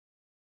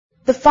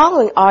The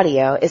following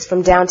audio is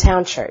from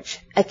Downtown Church,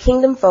 a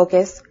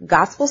kingdom-focused,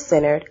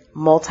 gospel-centered,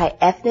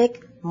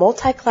 multi-ethnic,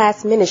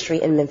 multi-class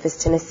ministry in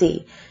Memphis,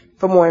 Tennessee.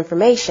 For more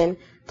information,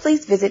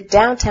 please visit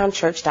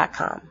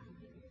downtownchurch.com.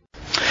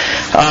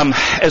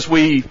 As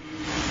we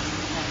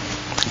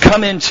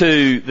come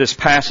into this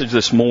passage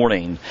this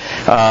morning,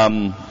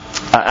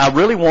 I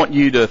really want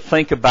you to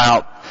think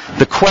about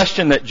the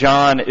question that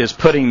John is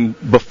putting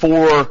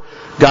before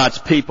God's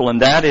people,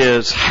 and that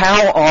is,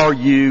 how are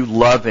you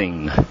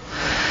loving?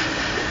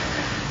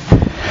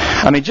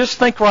 I mean, just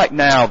think right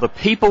now, the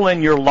people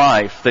in your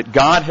life that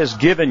God has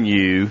given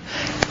you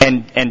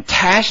and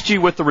tasked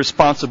you with the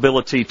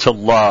responsibility to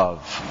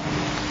love.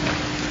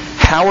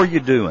 How are you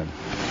doing?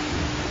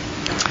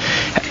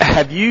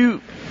 Have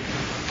you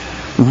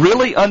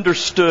really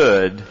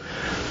understood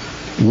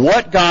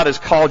what God has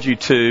called you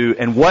to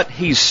and what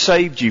He's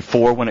saved you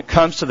for when it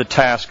comes to the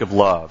task of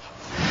love?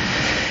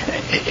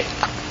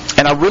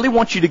 And I really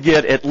want you to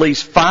get at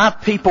least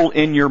 5 people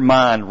in your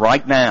mind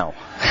right now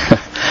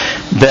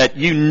that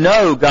you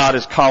know God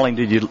is calling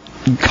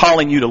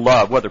you to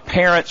love, whether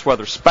parents,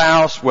 whether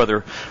spouse,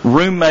 whether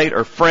roommate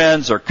or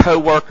friends or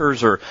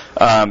co-workers or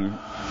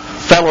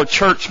fellow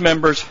church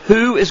members.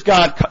 Who are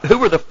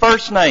the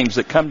first names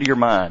that come to your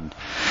mind?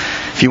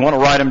 If you want to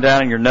write them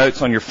down in your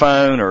notes on your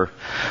phone, or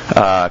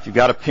if you've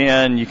got a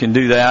pen, you can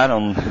do that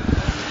on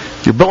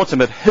your bulletin.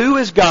 But who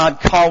is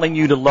God calling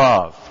you to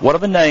love? What are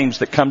the names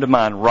that come to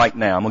mind right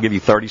now? I'm going to give you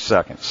 30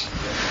 seconds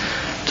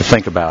to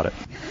think about it.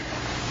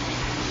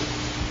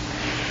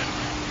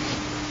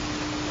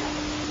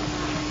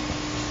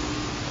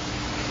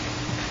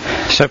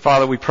 So,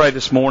 Father, we pray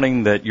this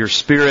morning that your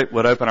Spirit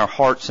would open our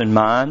hearts and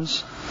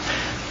minds.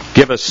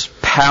 Give us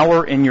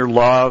power in your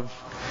love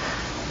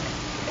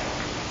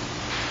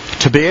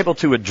to be able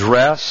to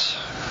address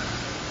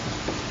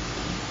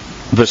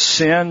the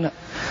sin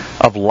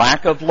of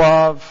lack of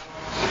love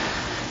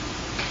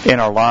in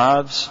our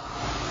lives.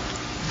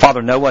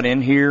 Father, no one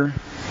in here,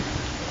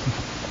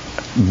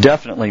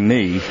 definitely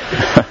me,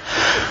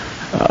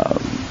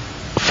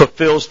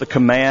 fulfills the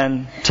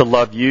command to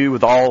love you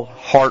with all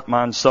heart,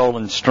 mind, soul,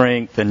 and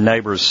strength, and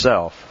neighbor as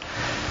self.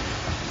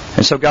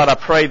 And so, God, I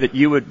pray that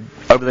you would,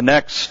 over the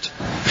next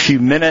few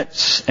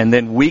minutes and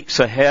then weeks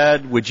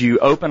ahead, would you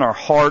open our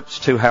hearts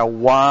to how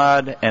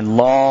wide and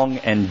long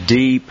and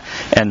deep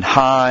and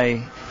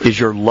high is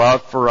your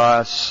love for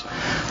us,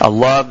 a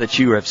love that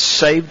you have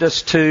saved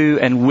us to,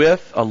 and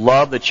with a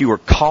love that you are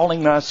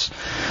calling us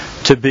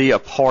to be a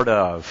part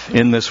of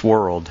in this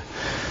world,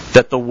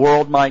 that the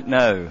world might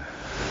know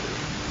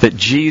that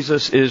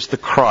Jesus is the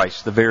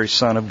Christ, the very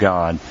Son of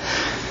God,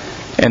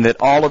 and that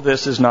all of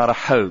this is not a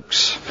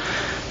hoax,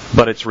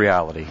 but it's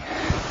reality.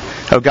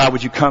 Oh God,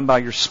 would you come by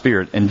your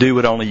Spirit and do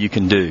what only you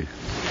can do?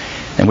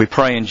 And we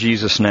pray in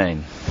Jesus'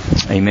 name.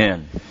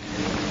 Amen.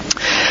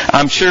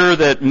 I'm sure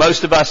that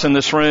most of us in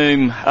this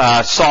room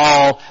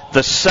saw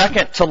the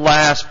second to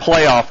last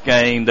playoff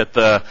game that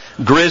the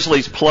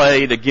Grizzlies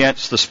played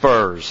against the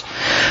Spurs.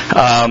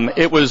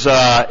 It was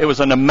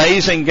an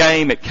amazing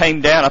game. It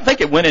came down. I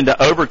think it went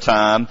into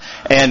overtime,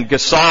 and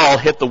Gasol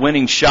hit the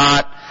winning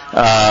shot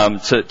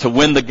to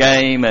win the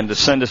game and to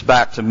send us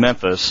back to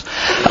Memphis.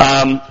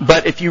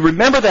 But if you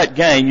remember that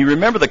game, you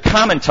remember the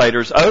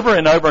commentators over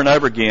and over and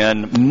over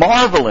again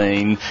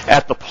marveling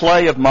at the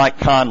play of Mike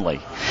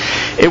Conley.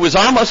 It was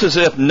almost as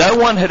if no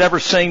one had ever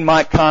seen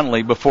Mike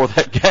Conley before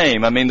that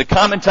game. I mean, the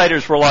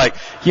commentators were like,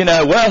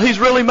 well, he's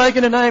really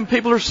making a name.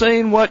 People are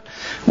seeing what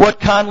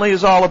Conley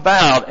is all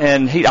about.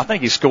 And I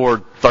think he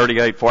scored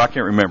 38 I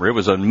can't remember. It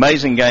was an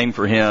amazing game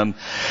for him.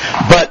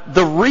 But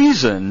the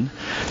reason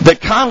that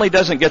Conley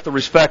doesn't get the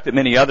respect that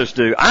many others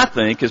do, I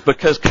think, is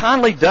because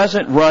Conley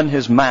doesn't run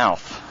his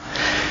mouth.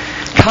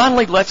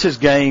 Conley lets his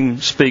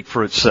game speak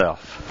for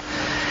itself.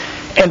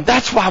 And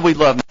that's why we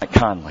love Mike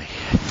Conley.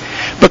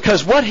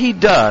 Because what he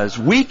does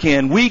week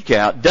in, week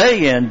out,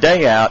 day in,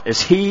 day out,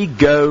 is he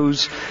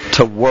goes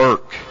to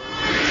work.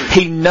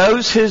 He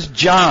knows his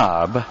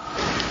job,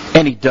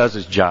 and he does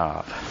his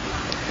job.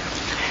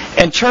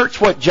 And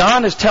church, what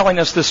John is telling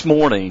us this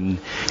morning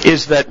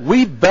is that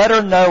we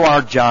better know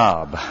our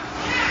job.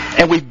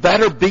 And we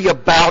better be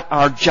about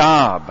our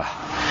job.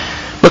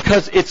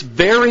 Because it's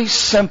very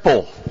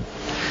simple.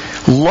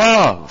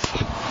 Love.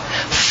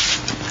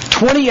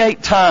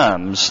 28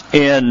 times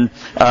in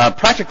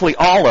practically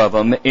all of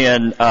them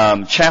in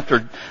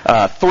chapter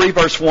 3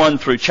 verse 1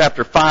 through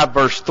chapter 5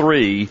 verse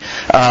 3,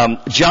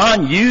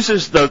 John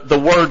uses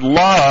the word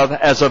love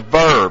as a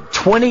verb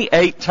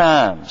 28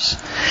 times.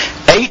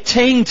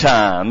 18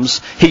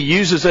 times he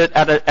uses it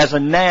as a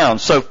noun.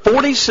 So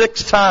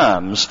 46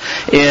 times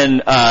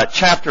in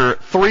chapter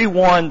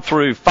 3:1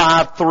 through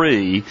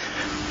 5:3,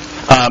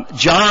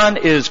 John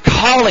is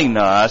calling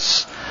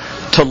us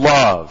to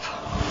love.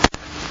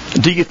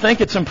 Do you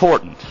think it's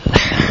important?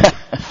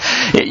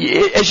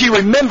 As you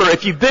remember,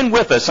 if you've been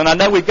with us, and I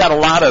know we've got a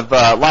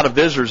lot of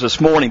visitors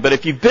this morning, but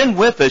if you've been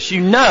with us,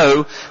 you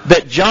know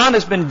that John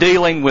has been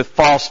dealing with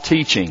false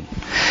teaching.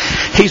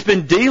 He's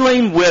been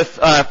dealing with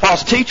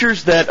false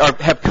teachers that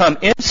have come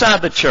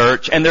inside the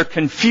church, and they're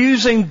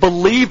confusing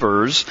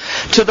believers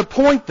to the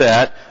point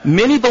that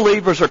many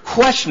believers are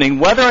questioning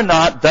whether or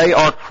not they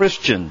are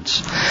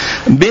Christians.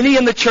 Many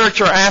in the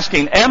church are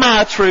asking, am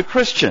I a true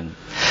Christian?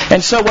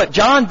 And so what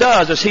John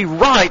does is he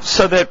writes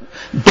so that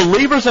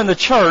believers in the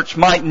church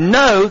might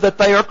know that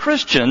they are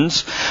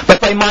Christians, but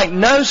they might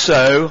know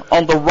so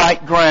on the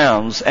right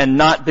grounds and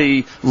not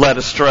be led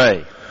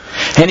astray.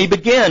 And he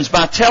begins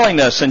by telling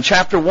us in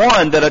chapter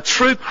 1 that a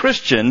true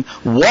Christian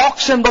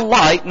walks in the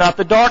light, not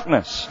the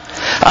darkness.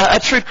 A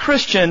true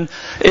Christian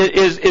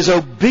is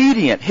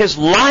obedient. His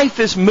life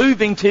is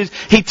moving to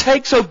he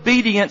takes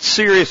obedience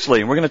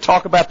seriously. And we're going to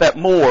talk about that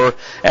more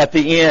at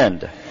the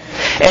end.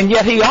 And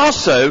yet he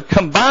also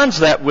combines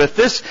that with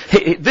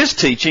this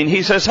teaching.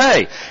 He says,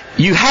 hey,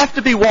 you have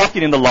to be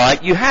walking in the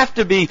light. You have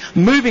to be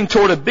moving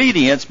toward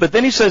obedience. But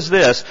then he says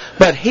this,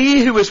 but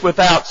he who is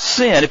without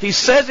sin, if he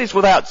says he's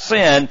without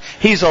sin,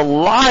 he's a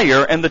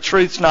liar and the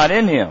truth's not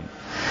in him.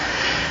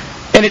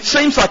 And it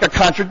seems like a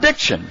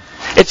contradiction.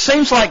 It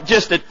seems like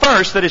just at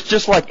first that it's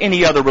just like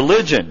any other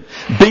religion.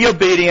 Be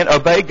obedient,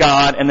 obey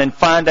God, and then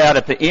find out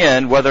at the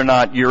end whether or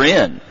not you're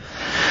in.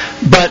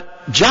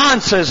 But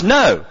John says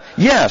no.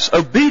 Yes,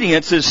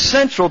 obedience is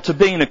central to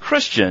being a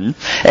Christian,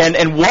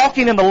 and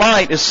walking in the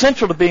light is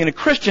central to being a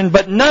Christian,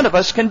 but none of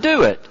us can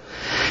do it.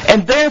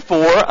 And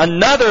therefore,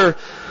 another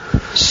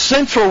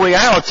central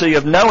reality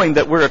of knowing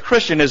that we're a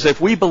Christian is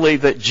if we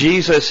believe that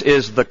Jesus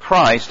is the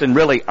Christ and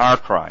really our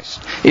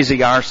Christ. Is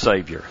He our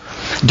Savior?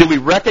 Do we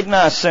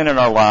recognize sin in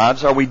our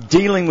lives? Are we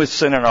dealing with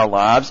sin in our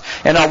lives?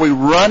 And are we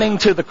running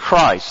to the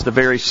Christ, the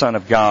very Son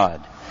of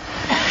God?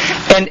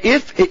 And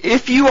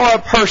if you are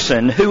a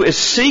person who is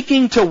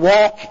seeking to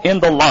walk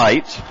in the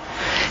light,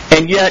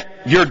 and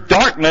yet your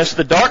darkness,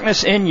 the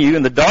darkness in you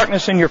and the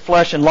darkness in your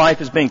flesh and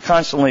life is being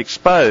constantly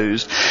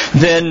exposed,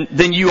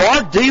 then you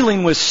are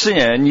dealing with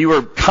sin, you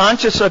are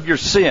conscious of your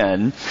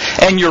sin,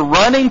 and you're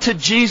running to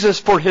Jesus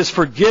for His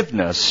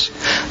forgiveness,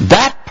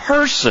 that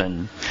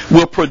person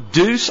will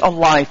produce a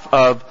life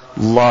of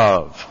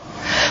love.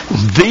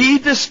 The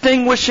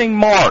distinguishing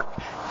mark,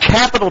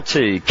 capital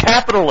T,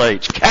 capital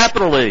H,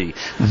 capital E,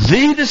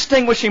 the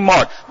distinguishing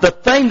mark, the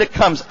thing that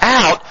comes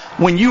out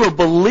when you are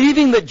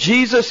believing that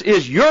Jesus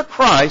is your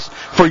Christ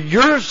for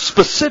your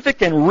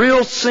specific and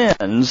real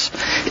sins,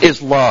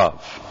 is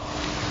love.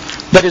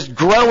 That is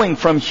growing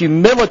from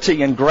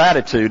humility and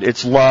gratitude.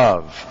 It's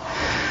love.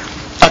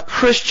 A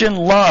Christian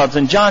loves,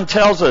 and John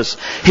tells us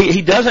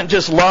he doesn't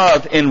just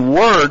love in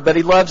word, but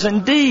he loves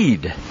in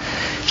deed.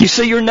 You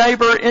see your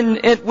neighbor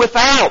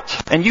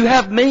without, and you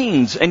have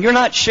means, and you're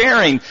not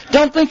sharing,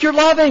 don't think you're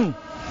loving.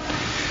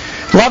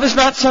 Love is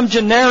not some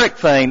generic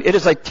thing. It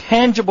is a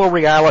tangible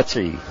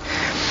reality.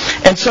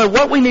 And so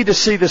what we need to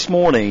see this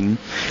morning,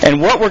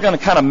 and what we're going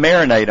to kind of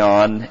marinate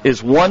on,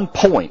 is one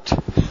point.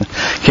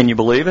 Can you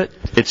believe it?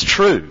 It's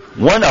true.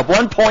 A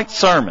one-point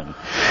sermon.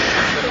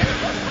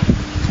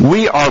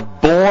 We are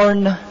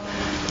born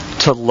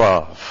to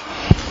love.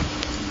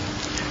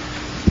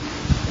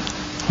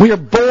 We are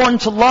born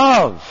to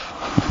love.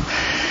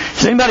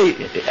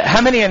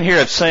 How many in here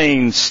have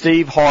seen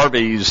Steve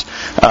Harvey's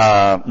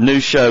new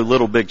show,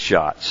 Little Big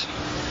Shots?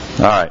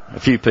 All right, a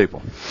few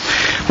people.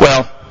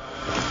 Well,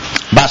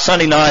 by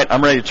Sunday night,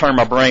 I'm ready to turn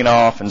my brain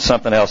off and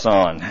something else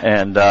on.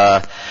 And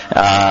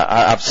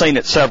I've seen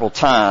it several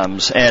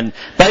times. And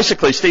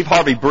basically, Steve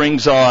Harvey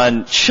brings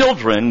on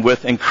children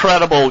with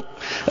incredible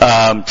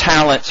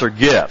talents or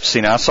gifts.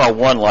 You know, I saw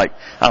one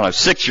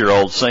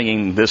 6-year-old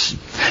singing this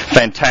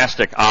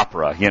fantastic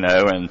opera, and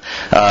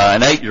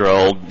an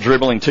 8-year-old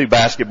dribbling 2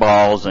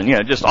 basketballs,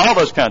 and just all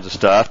those kinds of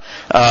stuff.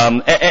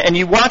 And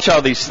you watch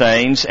all these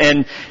things,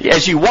 and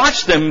as you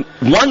watch them,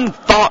 one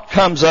thought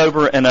comes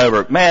over and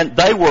over. Man,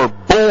 they were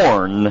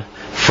born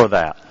for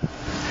that.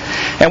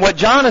 And what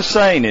John is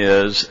saying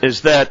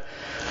is that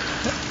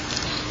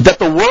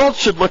the world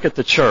should look at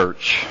the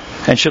church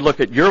and should look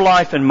at your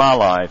life and my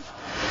life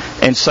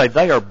and say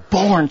they are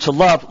born to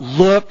love.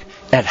 Look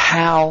at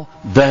how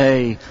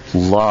they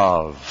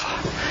love.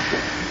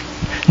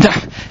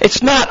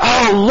 It's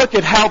not, look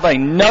at how they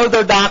know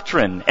their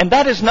doctrine. And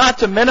that is not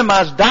to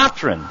minimize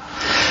doctrine.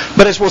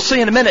 But as we'll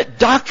see in a minute,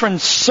 doctrine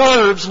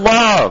serves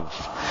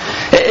love.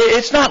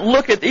 It's not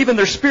look at even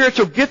their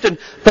spiritual gifting,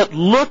 but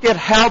look at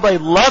how they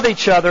love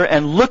each other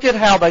and look at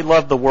how they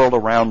love the world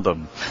around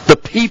them, the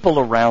people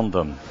around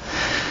them.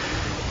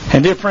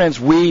 And dear friends,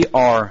 we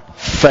are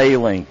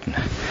failing.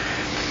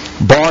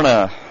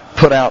 Barna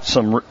put out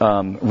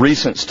some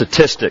recent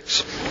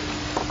statistics.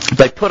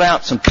 They put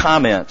out some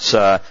comments,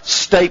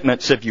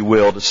 statements, if you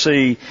will, to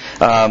see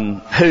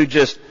who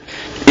just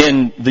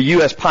in the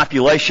U.S.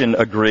 population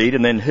agreed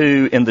and then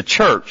who in the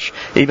church,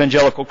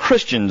 evangelical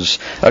Christians,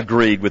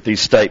 agreed with these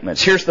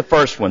statements. Here's the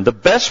first one. The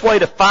best way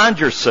to find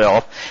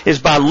yourself is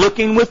by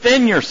looking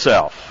within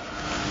yourself.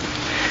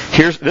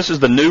 This is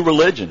the new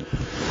religion.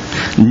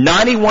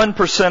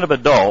 91% of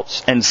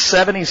adults and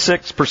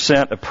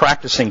 76% of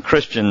practicing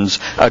Christians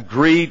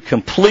agreed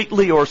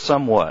completely or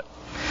somewhat.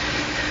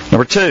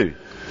 Number 2,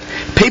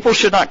 people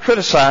should not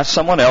criticize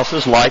someone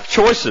else's life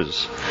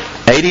choices.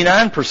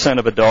 89%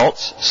 of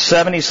adults,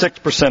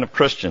 76% of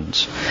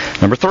Christians.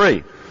 Number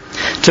 3,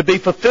 to be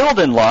fulfilled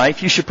in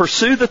life, you should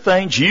pursue the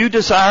things you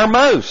desire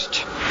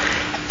most.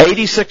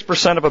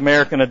 86% of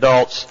American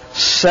adults,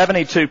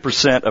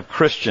 72% of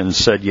Christians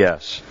said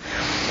yes.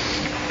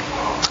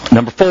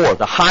 Number 4,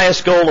 the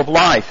highest goal of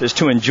life is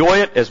to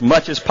enjoy it as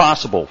much as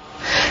possible.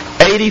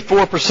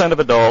 84% of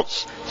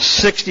adults,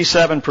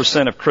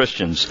 67% of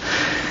Christians.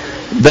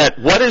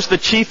 What is the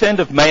chief end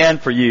of man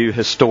for you,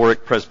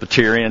 historic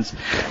Presbyterians?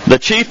 The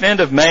chief end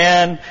of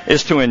man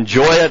is to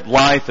enjoy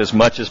life as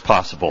much as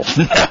possible.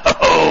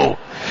 No!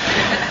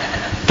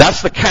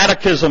 That's the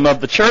catechism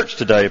of the church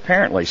today,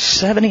 apparently.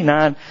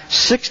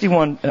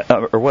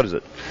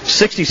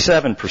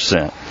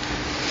 67%.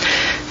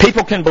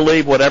 People can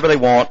believe whatever they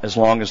want as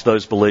long as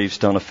those beliefs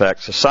don't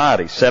affect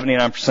society.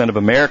 79% of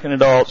American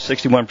adults,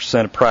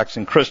 61% of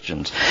practicing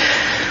Christians.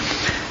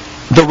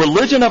 The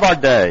religion of our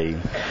day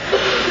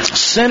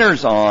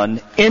centers on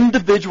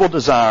individual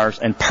desires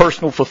and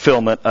personal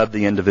fulfillment of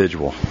the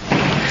individual.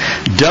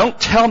 Don't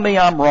tell me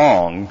I'm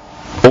wrong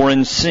or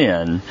in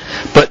sin,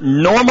 but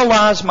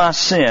normalize my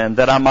sin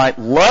that I might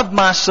love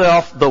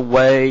myself the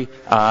way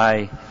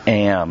I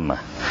am.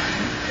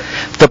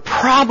 The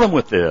problem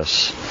with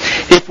this,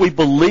 if we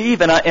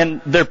believe,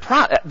 and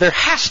there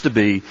has to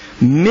be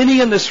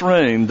many in this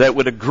room that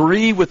would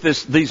agree with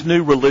these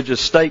new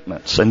religious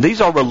statements, and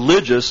these are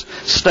religious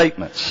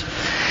statements.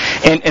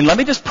 And let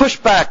me just push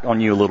back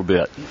on you a little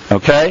bit,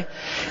 okay?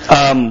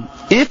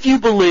 If you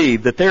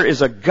believe that there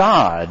is a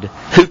God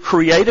who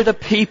created a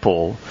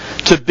people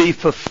to be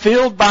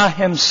fulfilled by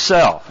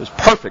Himself, it's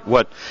perfect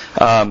what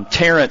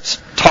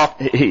Terence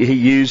talked. He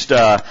used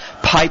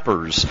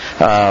pipers.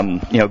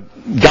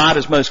 God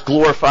is most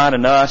glorified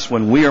in us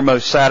when we are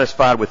most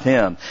satisfied with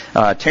Him.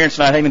 Terence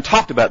and I haven't even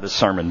talked about this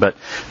sermon, but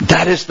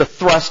that is the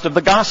thrust of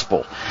the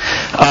gospel.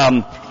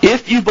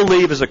 If you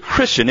believe as a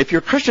Christian, if you're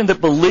a Christian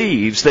that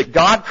believes that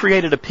God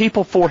created a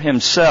people for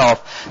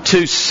Himself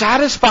to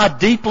satisfy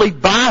deeply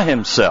by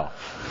Himself.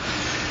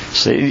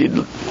 See,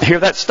 hear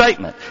that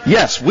statement.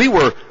 Yes, we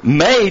were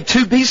made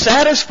to be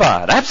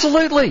satisfied.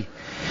 Absolutely.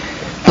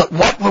 But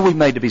what were we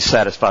made to be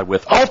satisfied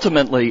with?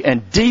 Ultimately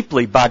and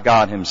deeply by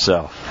God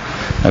Himself.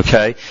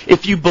 Okay?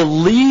 If you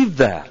believe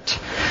that,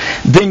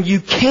 then you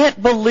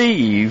can't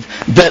believe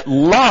that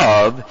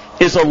love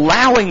is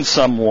allowing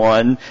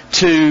someone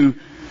to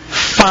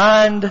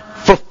find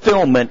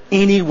fulfillment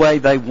any way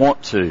they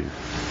want to.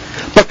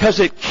 Because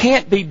it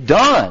can't be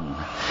done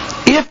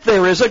if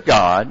there is a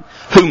God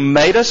who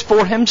made us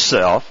for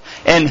Himself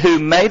and who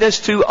made us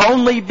to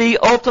only be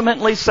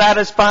ultimately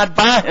satisfied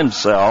by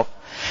Himself.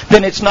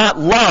 Then it's not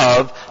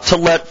love to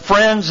let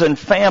friends and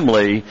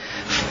family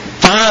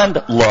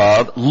find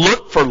love,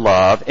 look for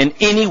love in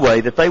any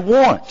way that they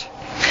want.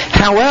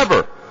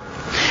 However,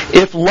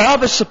 if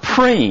love is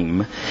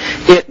supreme,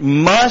 it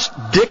must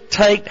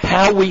dictate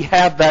how we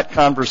have that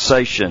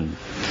conversation.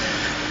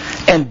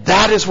 And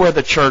that is where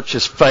the church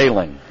is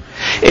failing.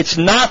 It's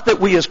not that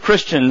we as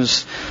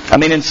Christians,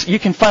 you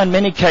can find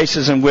many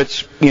cases in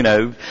which,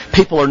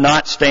 people are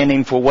not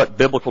standing for what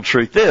biblical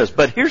truth is.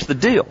 But here's the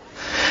deal.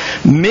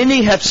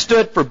 Many have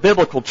stood for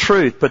biblical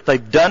truth, but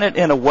they've done it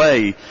in a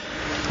way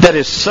that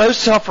is so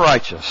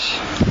self-righteous,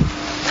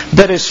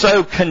 that is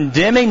so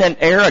condemning and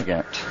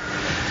arrogant,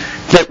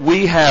 that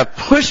we have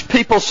pushed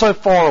people so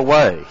far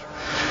away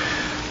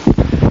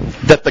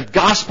that the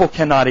gospel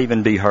cannot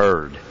even be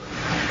heard.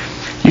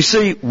 You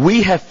see,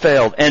 we have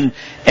failed, and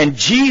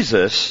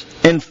Jesus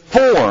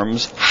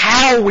informs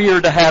how we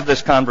are to have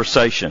this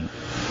conversation.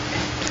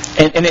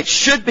 And it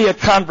should be a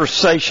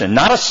conversation,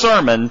 not a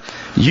sermon,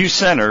 you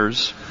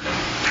sinners.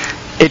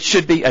 It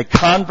should be a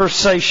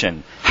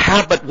conversation.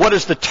 But what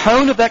is the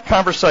tone of that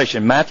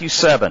conversation? Matthew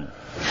 7,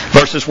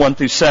 verses 1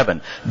 through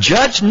 7.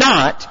 Judge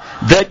not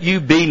that you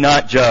be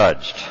not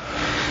judged.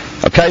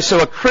 Okay,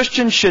 so a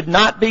Christian should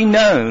not be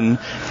known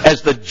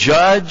as the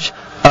judge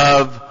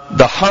of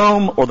the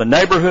home or the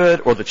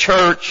neighborhood or the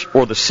church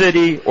or the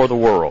city or the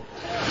world.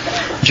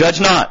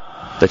 Judge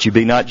not, that you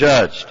be not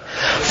judged.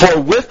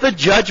 For with the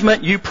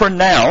judgment you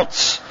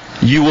pronounce,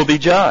 you will be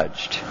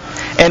judged.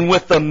 And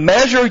with the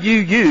measure you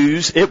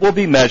use, it will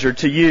be measured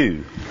to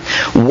you.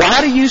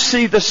 Why do you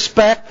see the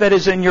speck that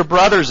is in your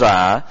brother's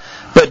eye,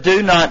 but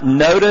do not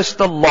notice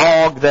the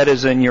log that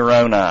is in your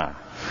own eye?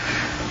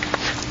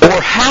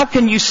 Or how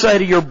can you say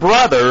to your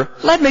brother,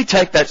 let me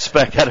take that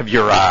speck out of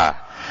your eye,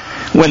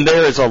 when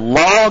there is a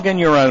log in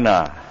your own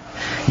eye?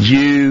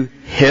 You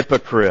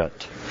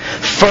hypocrite.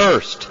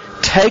 First,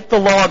 take the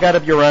log out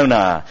of your own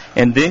eye,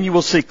 and then you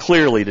will see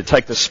clearly to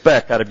take the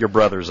speck out of your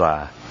brother's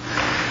eye.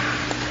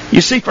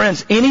 You see,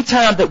 friends,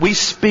 anytime that we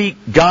speak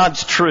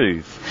God's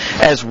truth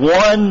as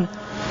one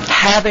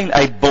having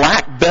a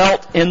black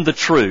belt in the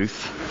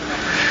truth,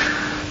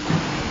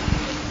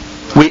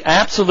 we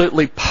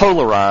absolutely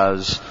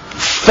polarize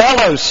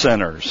fellow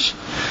sinners,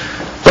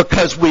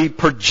 because we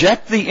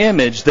project the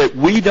image that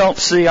we don't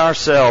see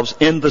ourselves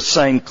in the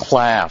same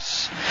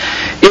class.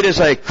 It is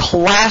a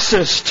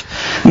classist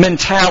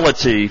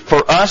mentality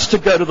for us to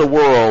go to the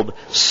world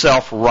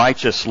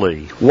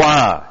self-righteously.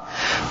 Why?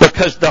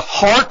 Because the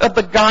heart of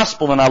the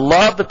gospel, and I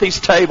love that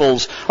these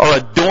tables are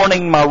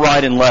adorning my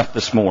right and left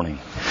this morning.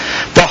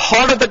 The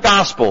heart of the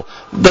gospel,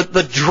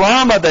 the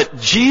drama that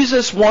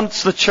Jesus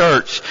wants the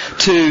church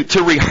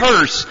to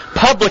rehearse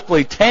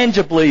publicly,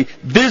 tangibly,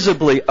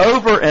 visibly,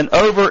 over and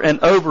over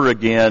and over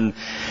again,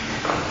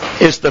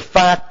 is the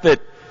fact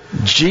that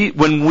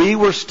when we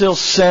were still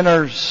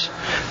sinners,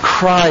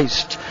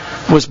 Christ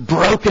was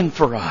broken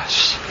for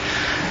us.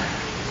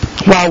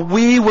 While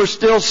we were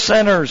still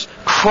sinners,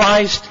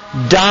 Christ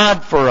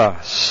died for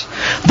us.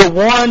 The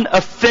one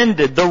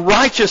offended, the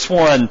righteous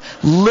one,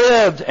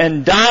 lived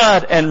and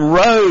died and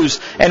rose,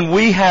 and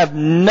we have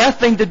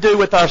nothing to do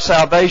with our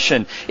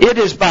salvation. It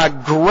is by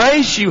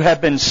grace you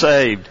have been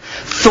saved,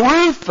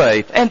 through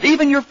faith, and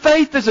even your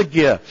faith is a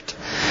gift.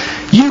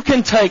 You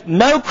can take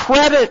no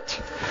credit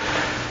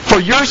for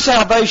your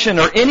salvation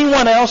or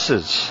anyone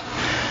else's,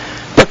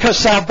 because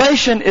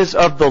salvation is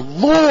of the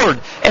Lord.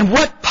 And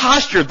what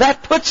posture?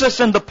 That puts us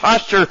in the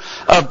posture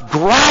of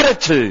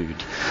gratitude,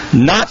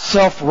 not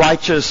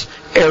self-righteous,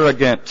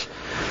 arrogant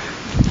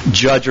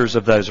judgers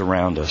of those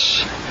around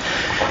us.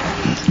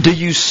 Do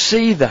you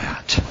see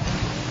that?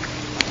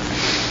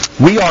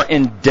 We are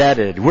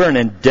indebted. We're an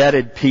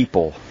indebted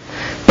people.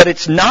 But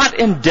it's not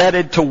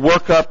indebted to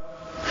work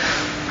up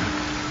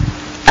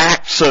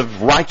acts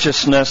of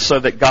righteousness so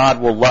that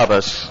God will love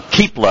us,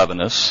 keep loving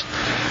us.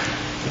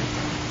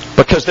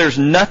 Because there's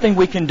nothing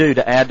we can do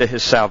to add to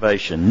His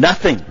salvation.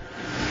 Nothing.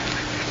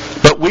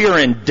 But we are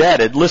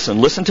indebted.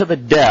 Listen to the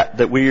debt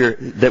that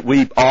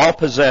we all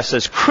possess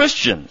as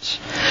Christians.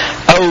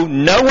 Owe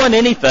no one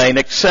anything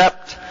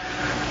except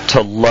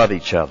to love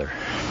each other.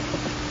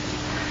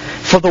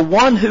 For the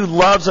one who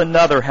loves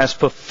another has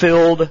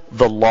fulfilled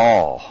the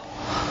law.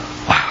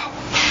 Wow.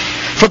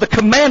 For the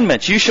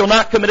commandments, you shall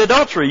not commit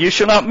adultery, you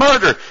shall not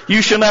murder,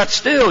 you shall not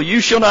steal,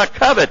 you shall not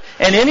covet,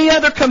 and any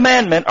other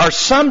commandment are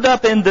summed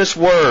up in this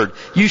word: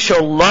 you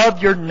shall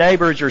love your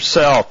neighbor as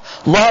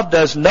yourself. Love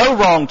does no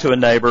wrong to a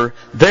neighbor,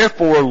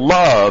 therefore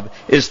love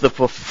is the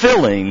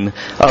fulfilling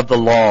of the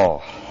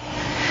law.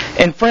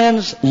 And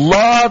friends,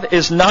 love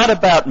is not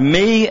about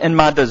me and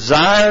my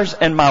desires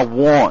and my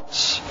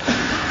wants.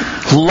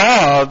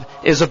 Love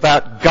is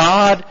about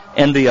God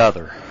and the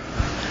other.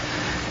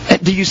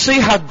 Do you see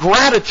how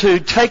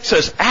gratitude takes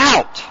us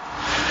out?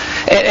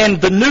 And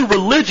the new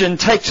religion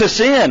takes us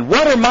in.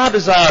 What are my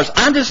desires?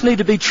 I just need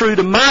to be true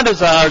to my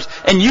desires,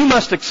 and you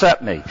must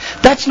accept me.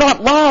 That's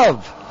not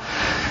love.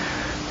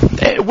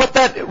 What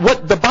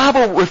the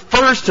Bible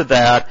refers to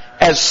that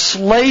as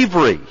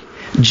slavery.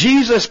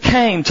 Jesus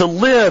came to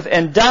live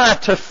and die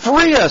to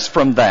free us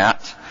from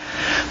that,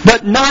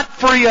 but not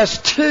free us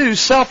to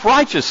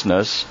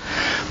self-righteousness,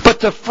 but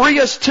to free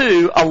us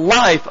to a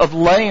life of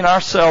laying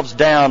ourselves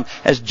down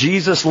as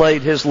Jesus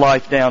laid His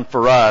life down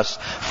for us,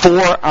 for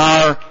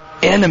our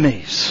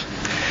enemies.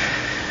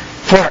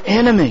 For our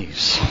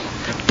enemies.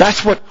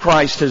 That's what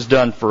Christ has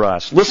done for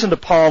us. Listen to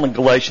Paul in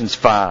Galatians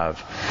 5.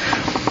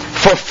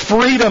 For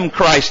freedom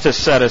Christ has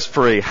set us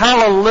free.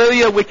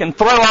 Hallelujah! We can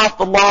throw off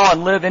the law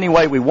and live any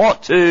way we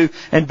want to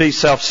and be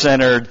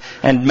self-centered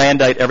and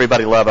mandate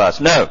everybody love us.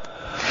 No.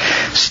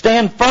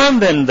 Stand firm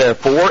then,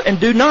 therefore, and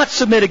do not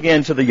submit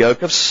again to the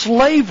yoke of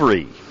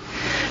slavery.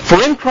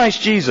 For in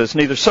Christ Jesus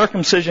neither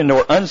circumcision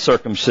nor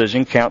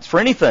uncircumcision counts for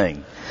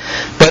anything,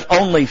 but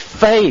only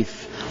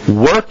faith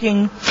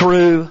working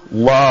through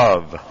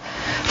love.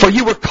 For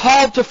you were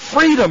called to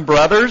freedom,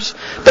 brothers,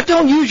 but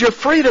don't use your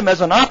freedom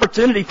as an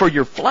opportunity for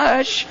your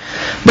flesh,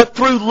 but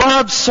through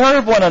love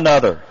serve one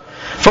another.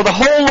 For the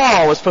whole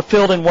law is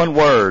fulfilled in one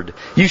word: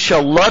 you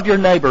shall love your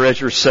neighbor as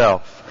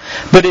yourself.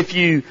 But if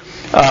you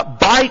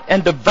bite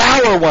and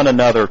devour one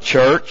another,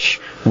 church,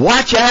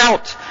 watch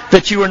out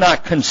that you are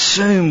not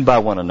consumed by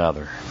one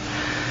another.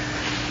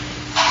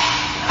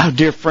 Oh,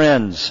 dear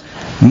friends,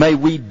 may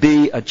we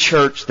be a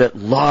church that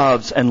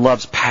loves and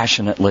loves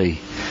passionately.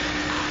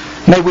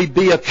 May we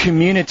be a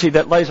community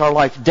that lays our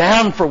life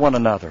down for one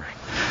another.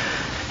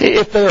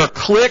 If there are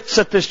cliques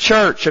at this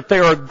church, if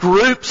there are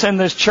groups in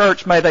this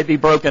church, may they be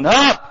broken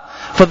up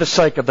for the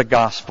sake of the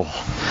gospel.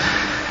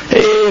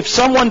 If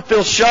someone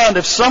feels shunned,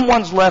 if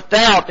someone's left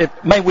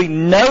out, may we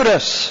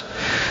notice.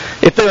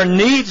 If there are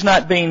needs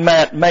not being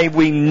met, may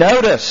we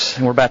notice.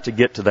 And we're about to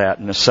get to that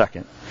in a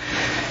second.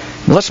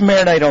 Let's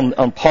marinate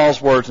on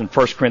Paul's words in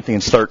 1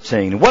 Corinthians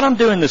 13. What I'm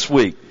doing this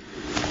week,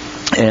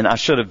 and I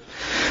should have,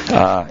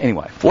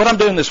 what I'm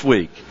doing this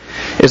week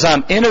is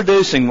I'm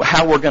introducing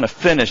how we're going to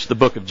finish the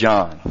book of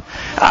John.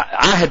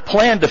 I had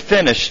planned to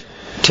finish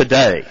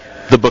today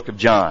the book of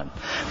John,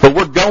 but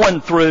we're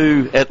going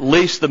through at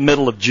least the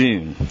middle of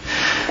June,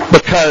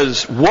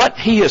 because what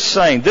he is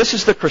saying, this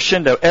is the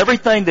crescendo.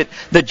 Everything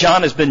that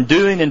John has been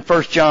doing in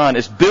 1 John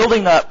is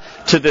building up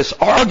to this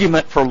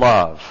argument for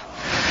love.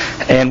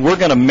 And we're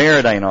going to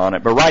marinate on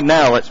it. But right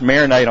now, let's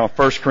marinate on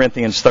 1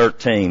 Corinthians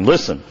 13.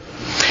 Listen.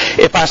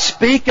 If I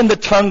speak in the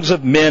tongues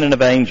of men and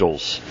of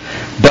angels,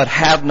 but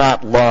have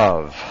not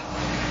love,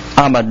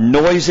 I'm a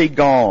noisy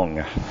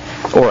gong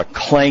or a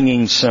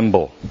clanging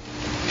cymbal.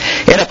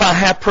 And if I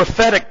have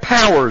prophetic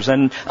powers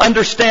and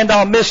understand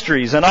all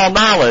mysteries and all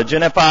knowledge,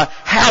 and if I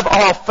have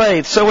all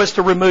faith so as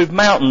to remove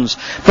mountains,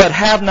 but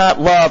have not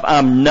love,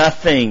 I'm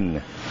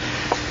nothing.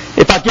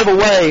 If I give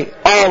away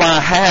all I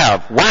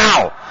have,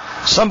 wow,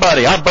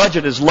 somebody, our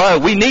budget is low.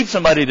 We need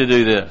somebody to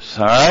do this,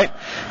 all right?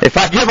 If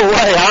I give away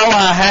all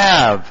I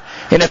have,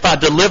 and if I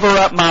deliver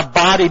up my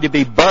body to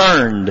be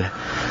burned,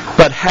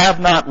 but have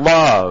not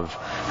love,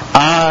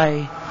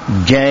 I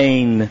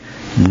gain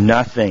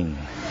nothing.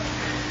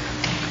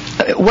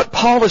 What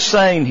Paul is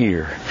saying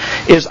here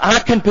is I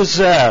can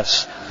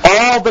possess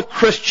all the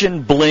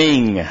Christian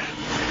bling.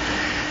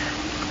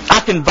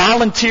 I can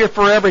volunteer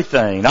for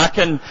everything. I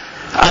can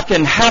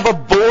have a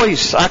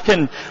voice.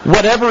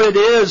 Whatever it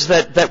is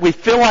that we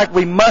feel like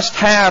we must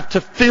have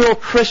to feel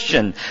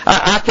Christian.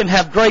 I can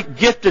have great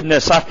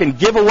giftedness. I can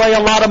give away a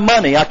lot of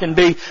money. I can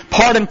be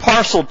part and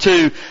parcel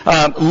to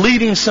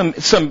leading some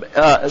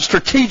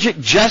strategic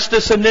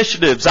justice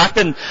initiatives.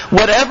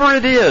 Whatever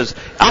it is,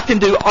 I can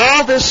do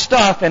all this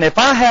stuff, and if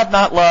I have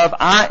not love,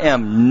 I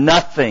am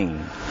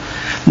nothing.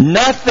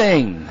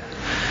 Nothing.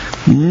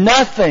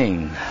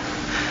 Nothing.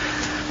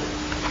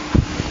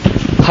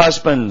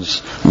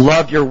 Husbands,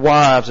 love your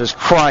wives as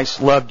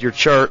Christ loved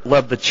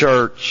the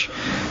church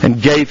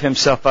and gave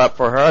himself up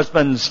for her.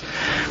 Husbands,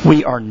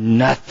 we are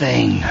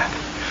nothing.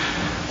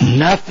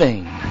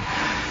 Nothing.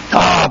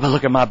 Oh, but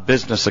look at my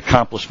business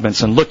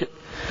accomplishments and look at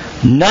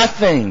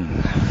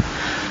nothing.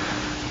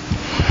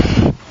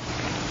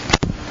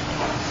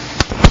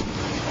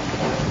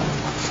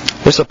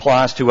 This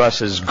applies to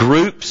us as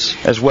groups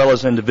as well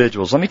as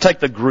individuals. Let me take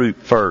the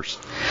group first.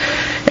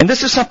 And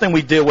this is something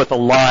we deal with a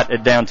lot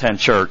at Downtown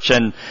Church.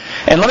 And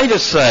let me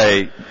just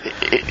say,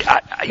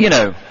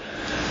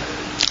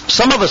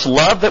 some of us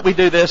love that we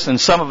do this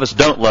and some of us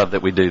don't love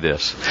that we do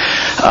this.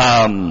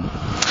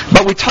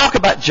 But we talk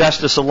about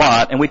justice a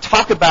lot, and we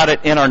talk about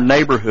it in our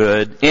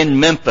neighborhood in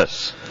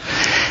Memphis.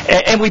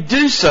 And we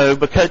do so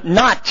because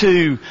not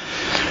to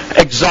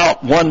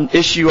exalt one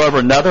issue over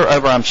another.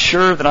 I'm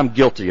sure that I'm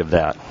guilty of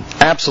that.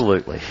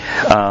 Absolutely.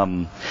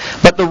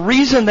 But the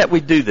reason that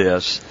we do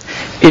this,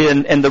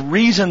 and the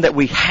reason that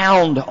we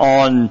hound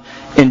on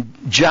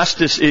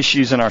injustice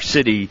issues in our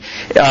city,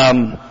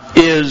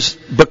 is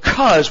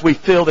because we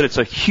feel that it's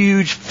a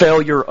huge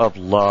failure of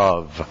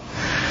love.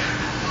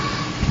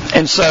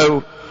 And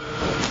so,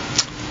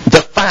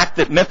 the fact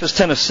that Memphis,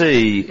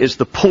 Tennessee is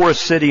the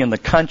poorest city in the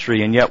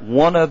country and yet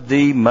one of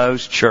the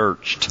most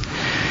churched,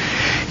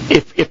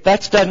 if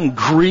that doesn't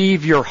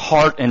grieve your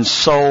heart and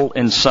soul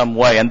in some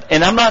way, and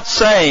I'm not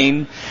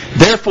saying,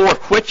 therefore,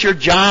 quit your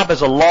job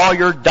as a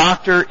lawyer,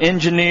 doctor,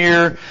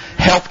 engineer,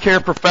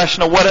 healthcare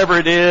professional, whatever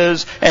it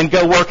is, and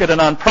go work at a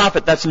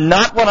nonprofit. That's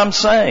not what I'm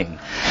saying.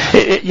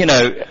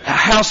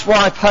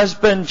 Housewife,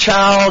 husband,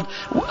 child,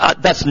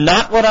 that's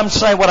not what I'm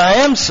saying. What I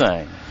am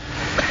saying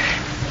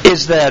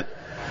is that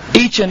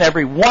each and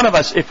every one of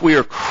us, if we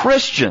are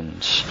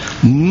Christians,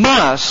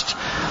 must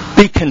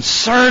be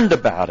concerned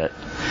about it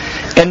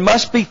and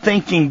must be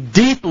thinking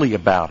deeply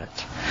about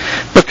it.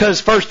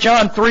 Because 1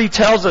 John 3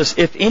 tells us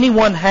if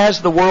anyone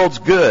has the world's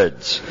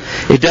goods,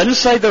 it doesn't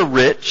say they're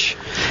rich.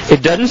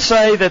 It doesn't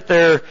say that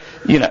they're,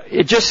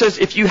 it just says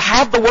if you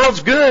have the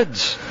world's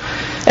goods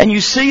and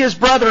you see his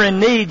brother in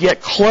need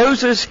yet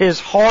closes his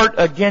heart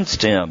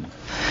against him.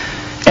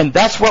 And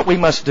that's what we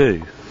must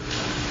do.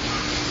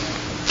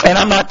 And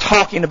I'm not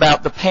talking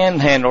about the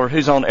panhandler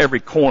who's on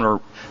every corner.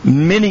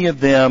 Many of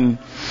them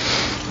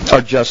are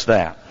just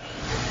that.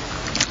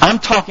 I'm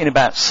talking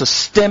about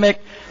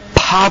systemic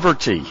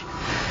poverty.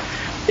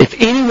 If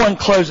anyone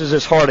closes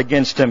his heart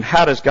against him,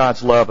 how does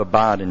God's love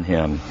abide in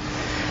him?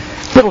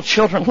 Little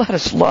children, let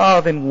us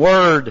love in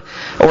word,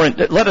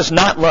 let us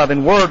not love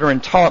in word or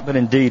in talk, but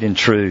in deed and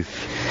truth.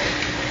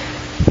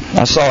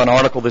 I saw an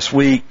article this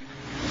week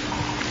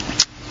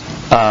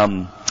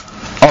on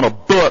a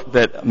book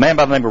that a man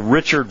by the name of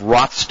Richard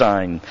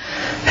Rothstein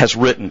has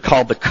written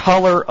called The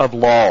Color of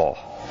Law.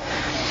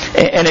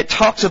 And it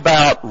talks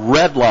about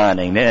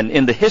redlining. And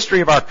in the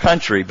history of our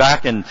country,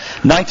 back in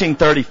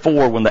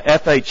 1934 when the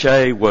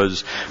FHA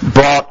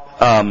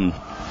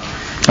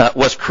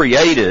was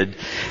created,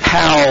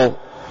 how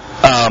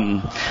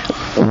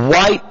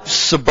white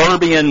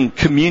suburban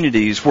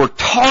communities were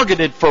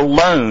targeted for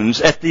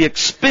loans at the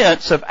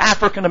expense of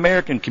African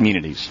American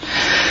communities.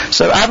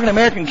 So African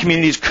American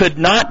communities could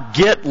not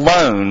get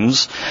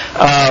loans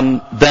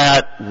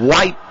that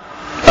white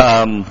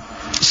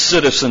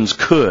citizens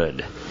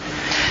could.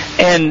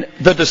 And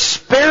the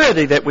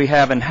disparity that we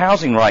have in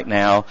housing right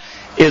now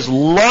is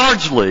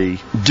largely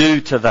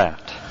due to that.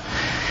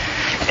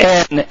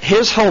 And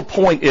his whole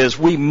point is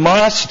we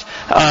must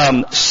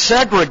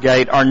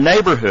segregate our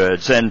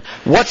neighborhoods and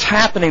what's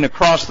happening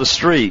across the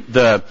street.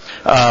 The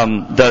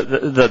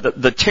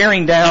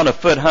tearing down of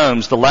Foot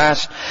Homes, the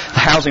last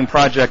housing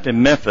project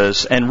in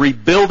Memphis, and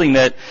rebuilding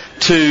it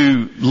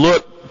to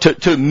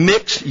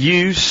mixed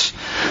use,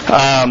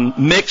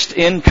 mixed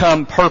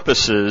income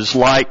purposes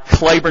like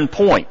Claiborne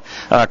Point.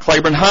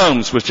 Claiborne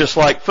Homes was just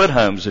like Foot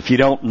Homes, if you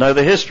don't know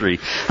the history.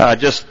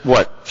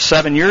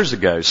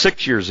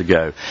 6 years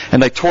ago.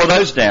 And they tore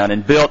those down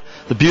and built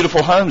the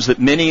beautiful homes that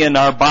many in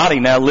our body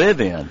now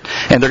live in.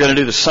 And they're going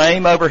to do the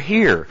same over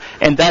here.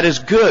 And that is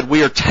good.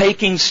 We are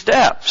taking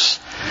steps.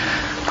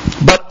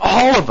 But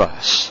all of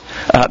us,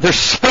 there's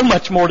so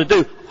much more to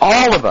do.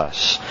 All of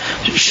us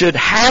should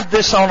have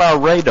this on our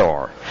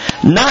radar,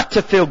 not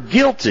to feel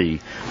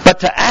guilty, but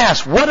to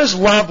ask, what does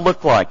love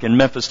look like in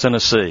Memphis,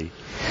 Tennessee?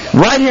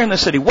 Right here in the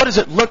city, what does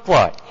it look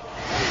like?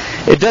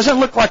 It doesn't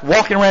look like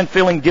walking around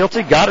feeling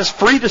guilty. God has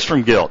freed us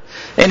from guilt,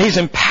 and He's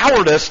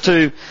empowered us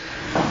to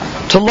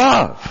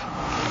love.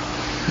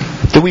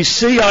 Do we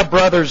see our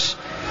brothers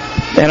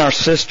and our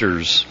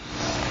sisters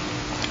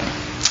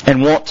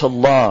and want to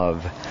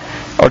love?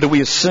 Or do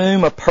we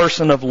assume a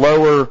person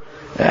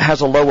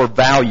has a lower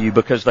value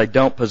because they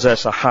don't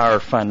possess a higher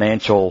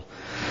financial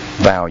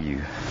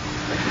value?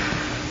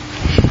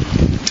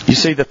 You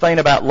see, the thing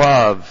about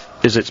love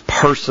is it's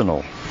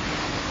personal.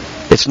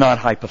 It's not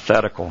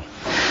hypothetical.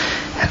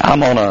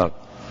 I'm on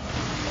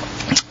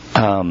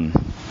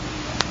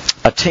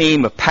a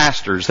team of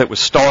pastors that was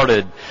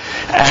started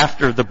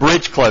after the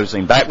bridge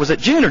closing. Was it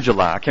June or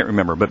July? I can't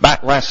remember, but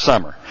back last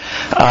summer.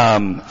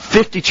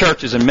 50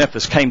 churches in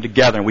Memphis came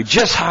together, and we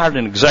just hired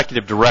an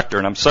executive director,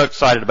 and I'm so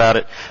excited about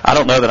it. I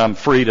don't know that I'm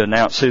free to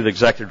announce who the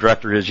executive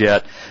director is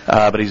yet,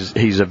 but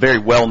he's a very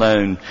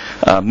well-known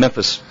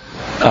Memphis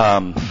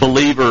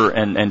believer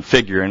and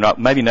figure. And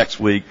maybe next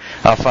week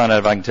I'll find out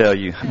if I can tell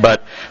you.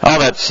 But all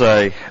that to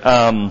say,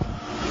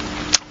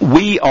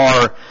 we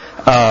are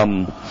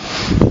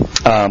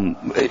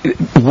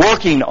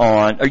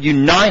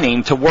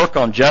uniting to work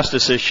on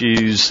justice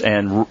issues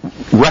and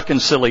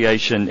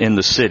reconciliation in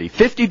the city.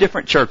 50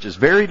 different churches,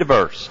 very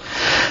diverse.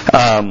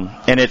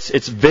 And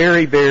it's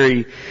very,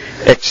 very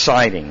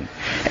exciting.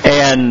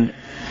 And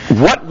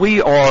what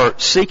we are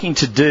seeking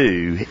to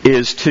do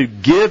is to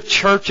give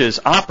churches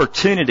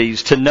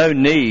opportunities to know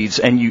needs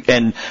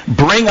and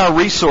bring our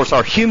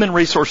human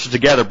resources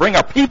together, bring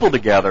our people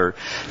together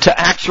to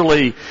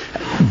actually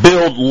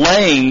build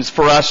lanes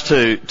for us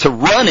to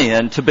run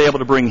in to be able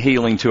to bring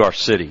healing to our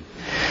city.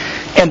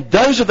 And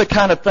those are the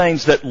kind of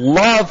things that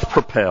love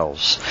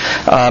propels.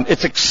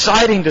 It's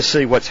exciting to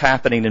see what's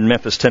happening in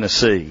Memphis,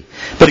 Tennessee.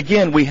 But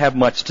again, we have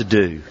much to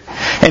do.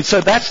 And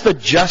so that's the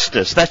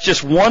justice. That's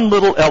just one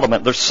little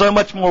element. There's so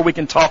much more we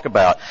can talk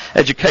about.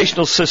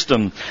 Educational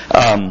system,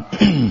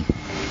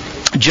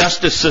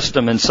 justice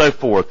system, and so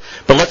forth.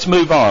 But let's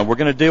move on. We're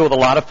going to deal with a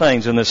lot of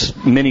things in this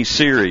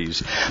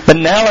mini-series. But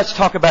now let's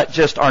talk about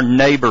just our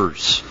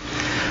neighbors.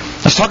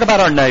 Let's talk about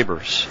our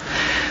neighbors.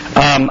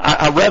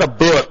 I read a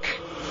book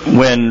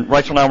when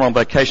Rachel and I were on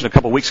vacation a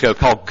couple of weeks ago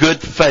called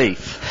Good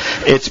Faith.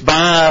 It's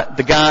by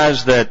the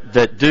guys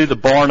that do the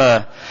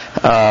Barna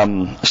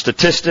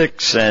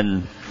statistics,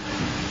 and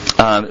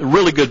a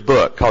really good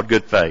book called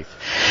Good Faith.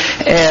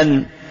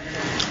 And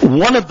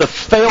one of the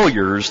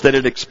failures that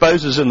it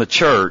exposes in the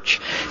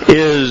church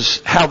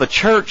is how the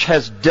church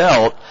has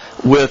dealt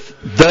with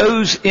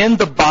those in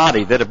the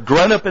body that have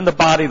grown up in the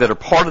body, that are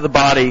part of the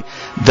body,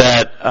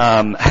 that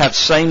have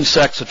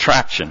same-sex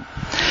attraction.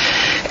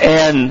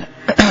 And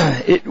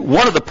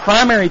one of the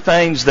primary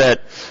things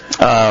that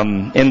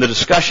in the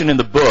discussion in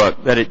the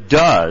book that it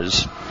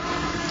does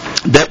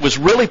that was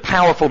really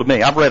powerful to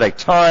me. I've read a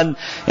ton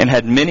and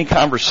had many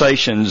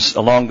conversations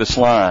along this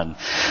line.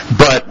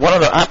 But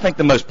I think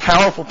the most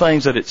powerful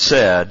things that it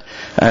said,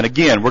 and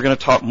again, we're going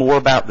to talk more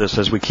about this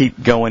as we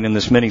keep going in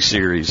this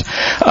mini-series.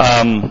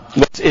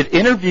 It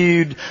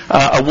interviewed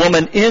a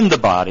woman in the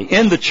body,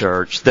 in the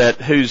church,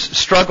 whose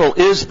struggle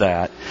is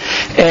that.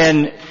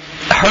 And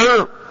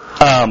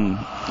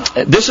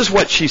this is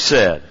what she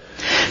said.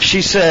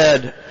 She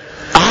said,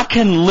 I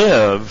can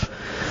live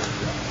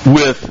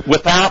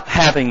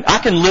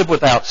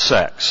without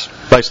sex,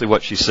 basically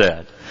what she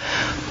said.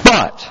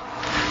 But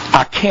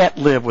I can't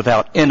live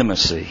without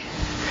intimacy.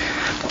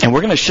 And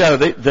we're going to show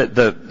that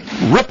the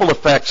ripple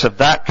effects of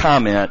that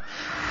comment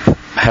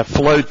have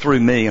flowed through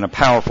me in a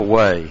powerful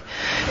way.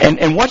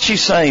 And what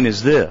she's saying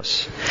is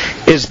this,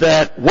 is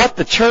that what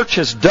the church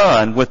has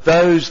done with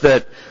those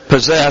that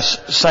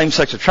possess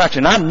same-sex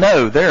attraction, I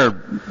know there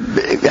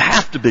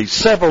have to be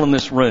several in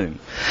this room.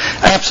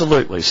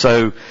 Absolutely.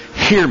 So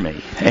hear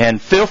me.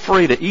 And feel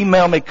free to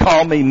email me,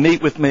 call me,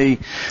 meet with me.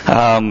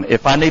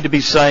 If I need to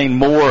be saying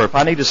more, or if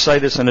I need to say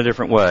this in a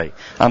different way.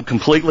 I'm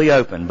completely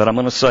open, but I'm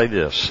going to say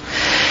this.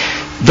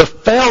 The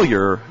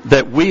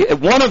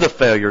one of the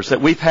failures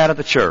that we've had at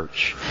the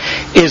church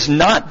is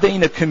not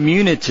being a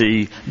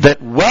community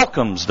that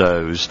welcomes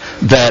those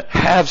that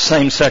have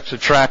same-sex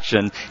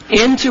attraction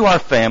into our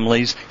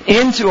families,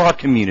 into our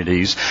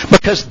communities,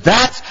 because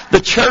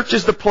the church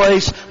is the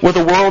place where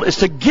the world is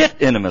to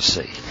get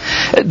intimacy.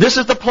 This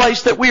is the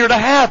place that we are to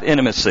have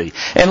intimacy.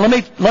 And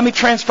let me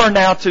transfer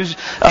now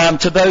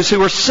to those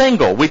who are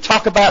single. We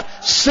talk about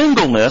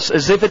singleness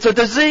as if it's a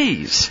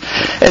disease,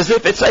 as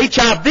if it's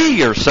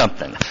HIV or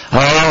something.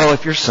 Oh,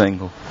 if you're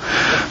single,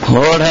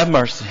 Lord have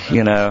mercy,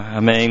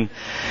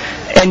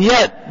 And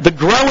yet, the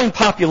growing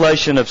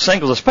population of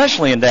singles,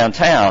 especially in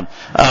downtown,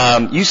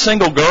 you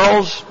single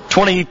girls,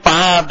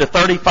 25 to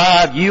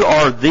 35, you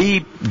are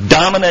the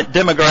dominant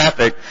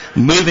demographic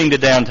moving to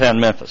downtown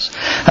Memphis.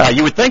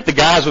 You would think the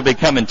guys would be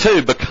coming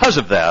too because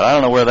of that. I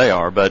don't know where they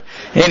are, but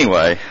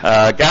anyway,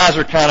 guys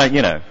are kind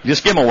of,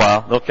 just give them a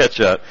while, they'll catch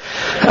up.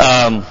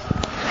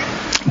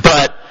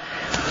 But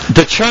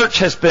the church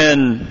has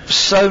been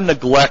so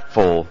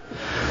neglectful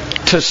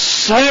to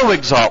so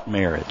exalt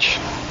marriage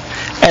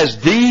as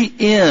the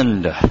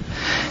end.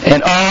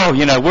 And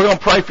we're going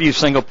to pray for you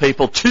single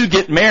people to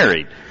get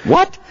married.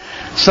 What?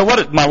 So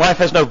what, my life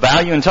has no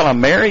value until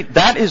I'm married?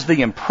 That is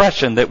the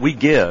impression that we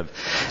give.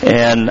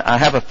 And I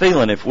have a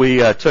feeling if we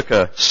took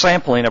a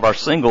sampling of our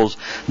singles,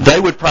 they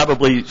would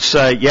probably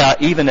say, yeah,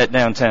 even at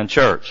downtown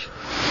church.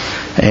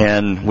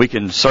 And we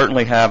can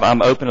certainly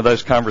I'm open to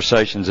those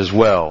conversations as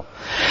well.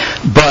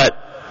 But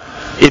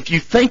if you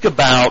think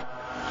about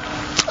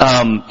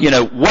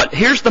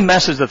here's the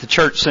message that the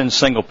church sends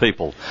single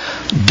people.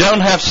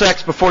 Don't have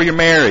sex before you're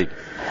married.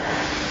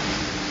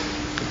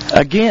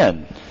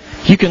 Again,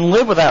 you can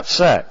live without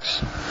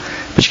sex,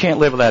 but you can't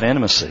live without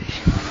intimacy.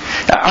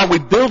 Are we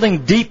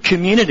building deep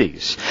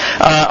communities?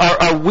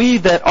 Are we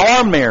that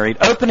are married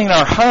opening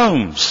our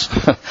homes?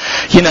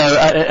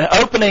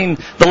 Opening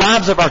the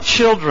lives of our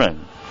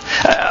children?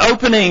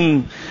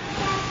 Opening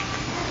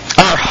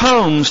our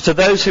homes to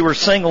those who are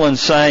single and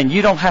saying,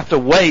 you don't have to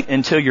wait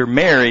until you're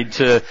married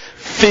to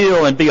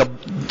feel and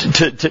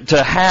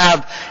to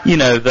have,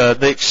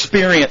 the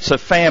experience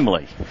of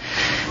family.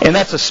 And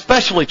that's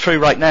especially true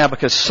right now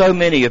because so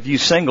many of you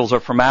singles are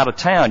from out of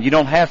town. You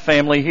don't have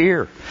family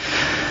here.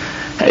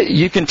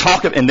 You can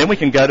talk, and then we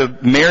can go to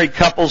married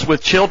couples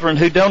with children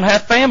who don't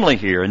have family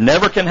here and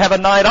never can have a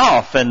night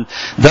off. And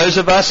those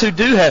of us who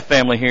do have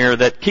family here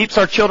that keeps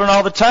our children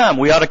all the time,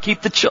 we ought to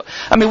keep the children.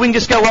 We can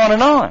just go on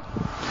and on.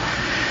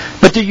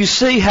 But do you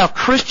see how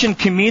Christian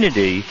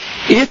community,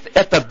 if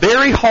at the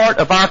very heart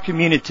of our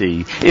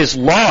community is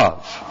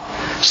love,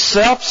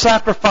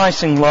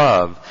 self-sacrificing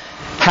love,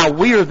 how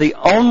we are the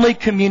only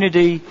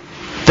community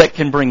that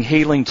can bring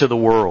healing to the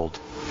world?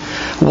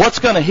 What's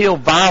going to heal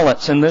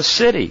violence in this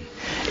city?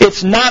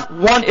 It's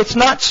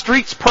not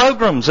streets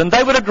programs, and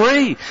they would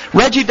agree.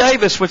 Reggie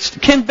Davis,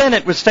 Ken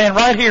Bennett would stand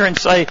right here and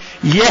say,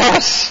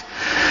 yes,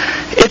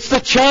 it's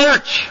the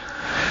church.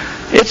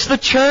 It's the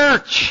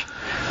church.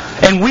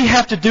 And we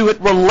have to do it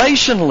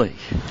relationally.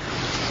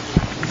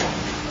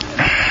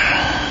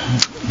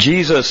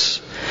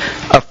 Jesus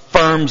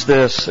affirms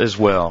this as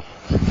well.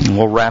 And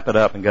we'll wrap it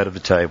up and go to the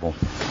table.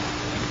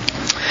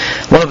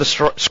 One of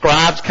the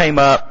scribes came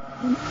up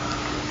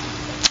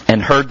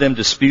and heard them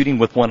disputing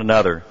with one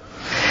another.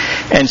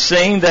 And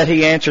seeing that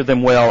he answered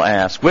them well,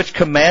 asked, which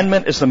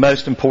commandment is the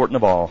most important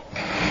of all?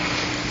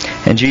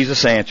 And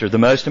Jesus answered, the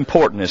most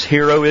important is,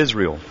 Hear, O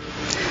Israel,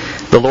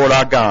 the Lord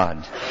our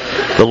God,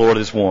 the Lord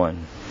is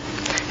one.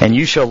 And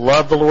you shall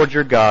love the Lord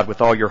your God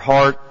with all your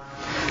heart,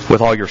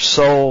 with all your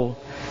soul,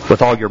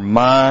 with all your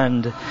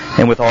mind,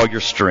 and with all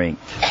your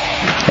strength.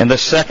 And the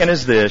second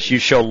is this, you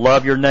shall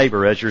love your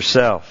neighbor as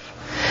yourself.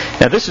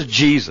 Now this is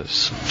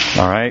Jesus,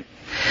 all right?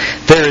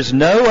 There is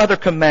no other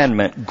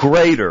commandment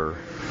greater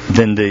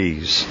than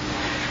these.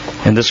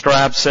 And the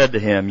scribe said to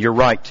him, you're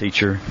right,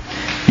 teacher.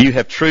 You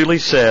have truly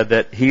said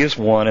that He is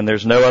one and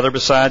there's no other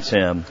besides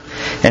Him.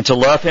 And to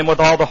love Him with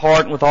all the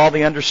heart and with all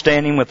the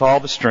understanding, with all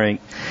the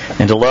strength,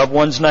 and to love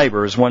one's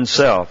neighbor as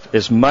oneself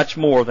is much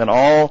more than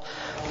all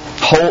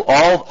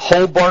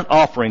whole burnt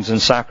offerings and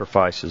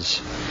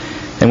sacrifices.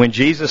 And when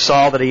Jesus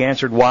saw that he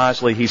answered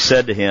wisely, He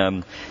said to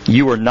him,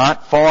 you are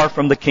not far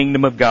from the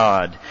kingdom of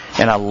God.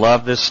 And I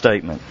love this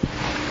statement.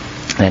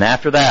 And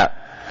after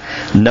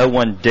that, no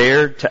one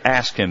dared to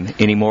ask Him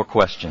any more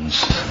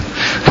questions.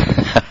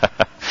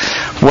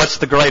 What's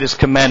the greatest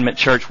commandment,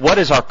 church? What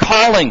is our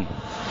calling?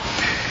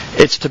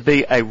 It's to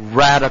be a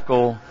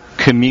radical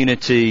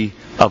community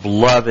of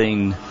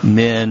loving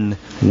men,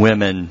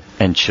 women,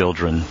 and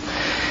children.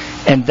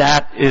 And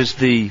that is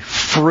the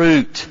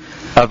fruit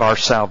of our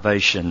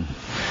salvation.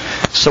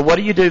 So what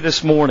do you do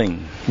this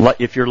morning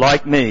if you're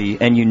like me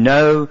and you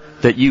know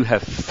that you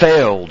have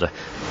failed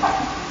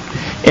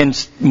in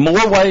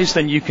more ways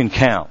than you can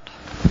count?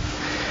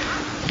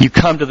 You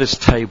come to this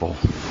table.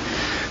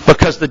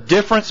 Because the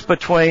difference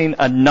between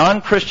a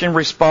non-Christian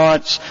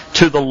response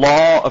to the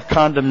law of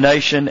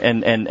condemnation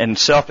and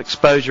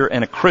self-exposure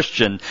and a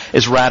Christian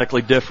is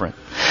radically different.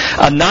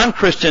 A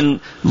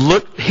non-Christian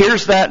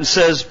hears that and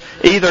says,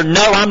 either,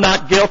 no, I'm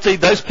not guilty,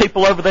 those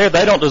people over there,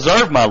 they don't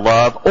deserve my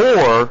love,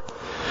 or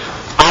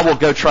I will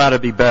go try to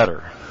be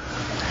better.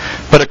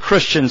 But a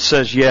Christian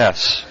says,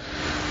 yes,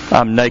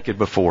 I'm naked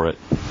before it.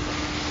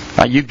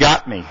 You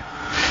got me.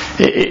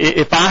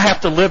 If I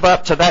have to live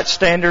up to that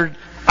standard,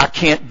 I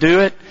can't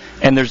do it,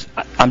 and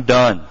I'm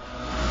done.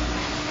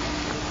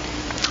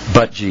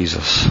 But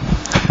Jesus.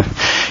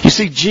 You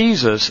see,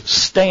 Jesus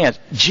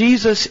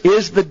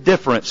is the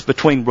difference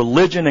between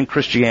religion and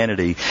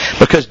Christianity,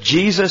 because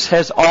Jesus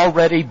has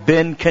already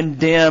been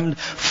condemned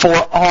for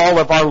all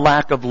of our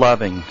lack of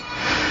loving.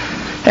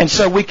 And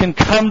so we can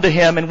come to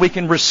Him and we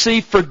can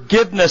receive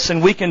forgiveness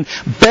and we can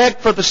beg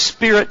for the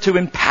Spirit to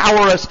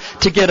empower us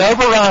to get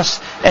over us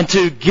and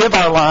to give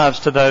our lives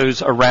to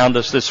those around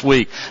us this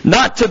week.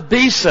 Not to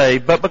be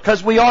saved, but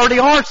because we already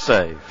are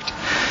saved.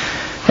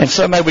 And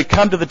so may we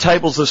come to the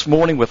tables this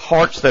morning with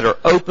hearts that are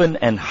open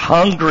and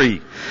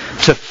hungry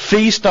to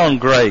feast on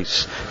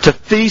grace, to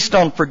feast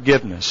on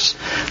forgiveness,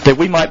 that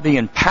we might be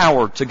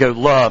empowered to go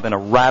love in a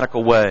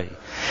radical way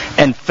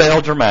and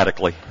fail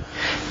dramatically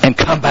and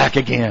come back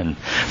again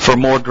for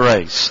more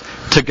grace,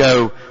 to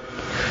go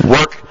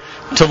work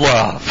to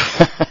love,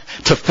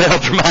 to fail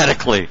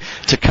dramatically,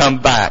 to come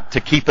back,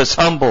 to keep us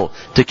humble,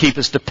 to keep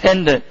us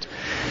dependent,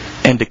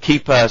 and to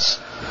keep us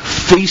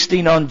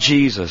feasting on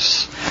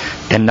Jesus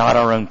and not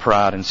our own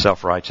pride and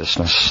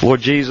self-righteousness.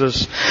 Lord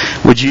Jesus,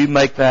 would you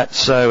make that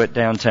so at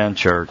Downtown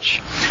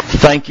Church?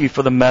 Thank you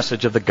for the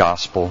message of the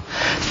gospel.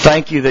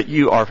 Thank you that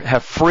you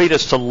have freed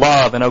us to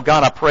love. And, oh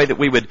God, I pray that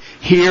we would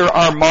hear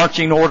our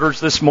marching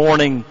orders this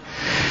morning.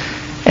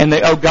 And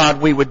that, oh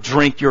God, we would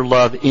drink your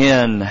love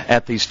in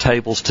at these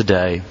tables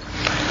today.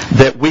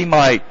 That we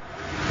might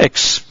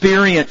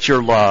experience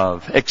your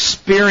love,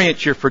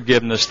 experience your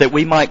forgiveness, that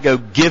we might go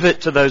give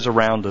it to those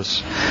around us.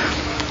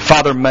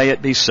 Father, may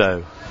it be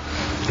so.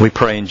 We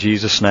pray in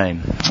Jesus'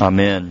 name.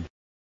 Amen.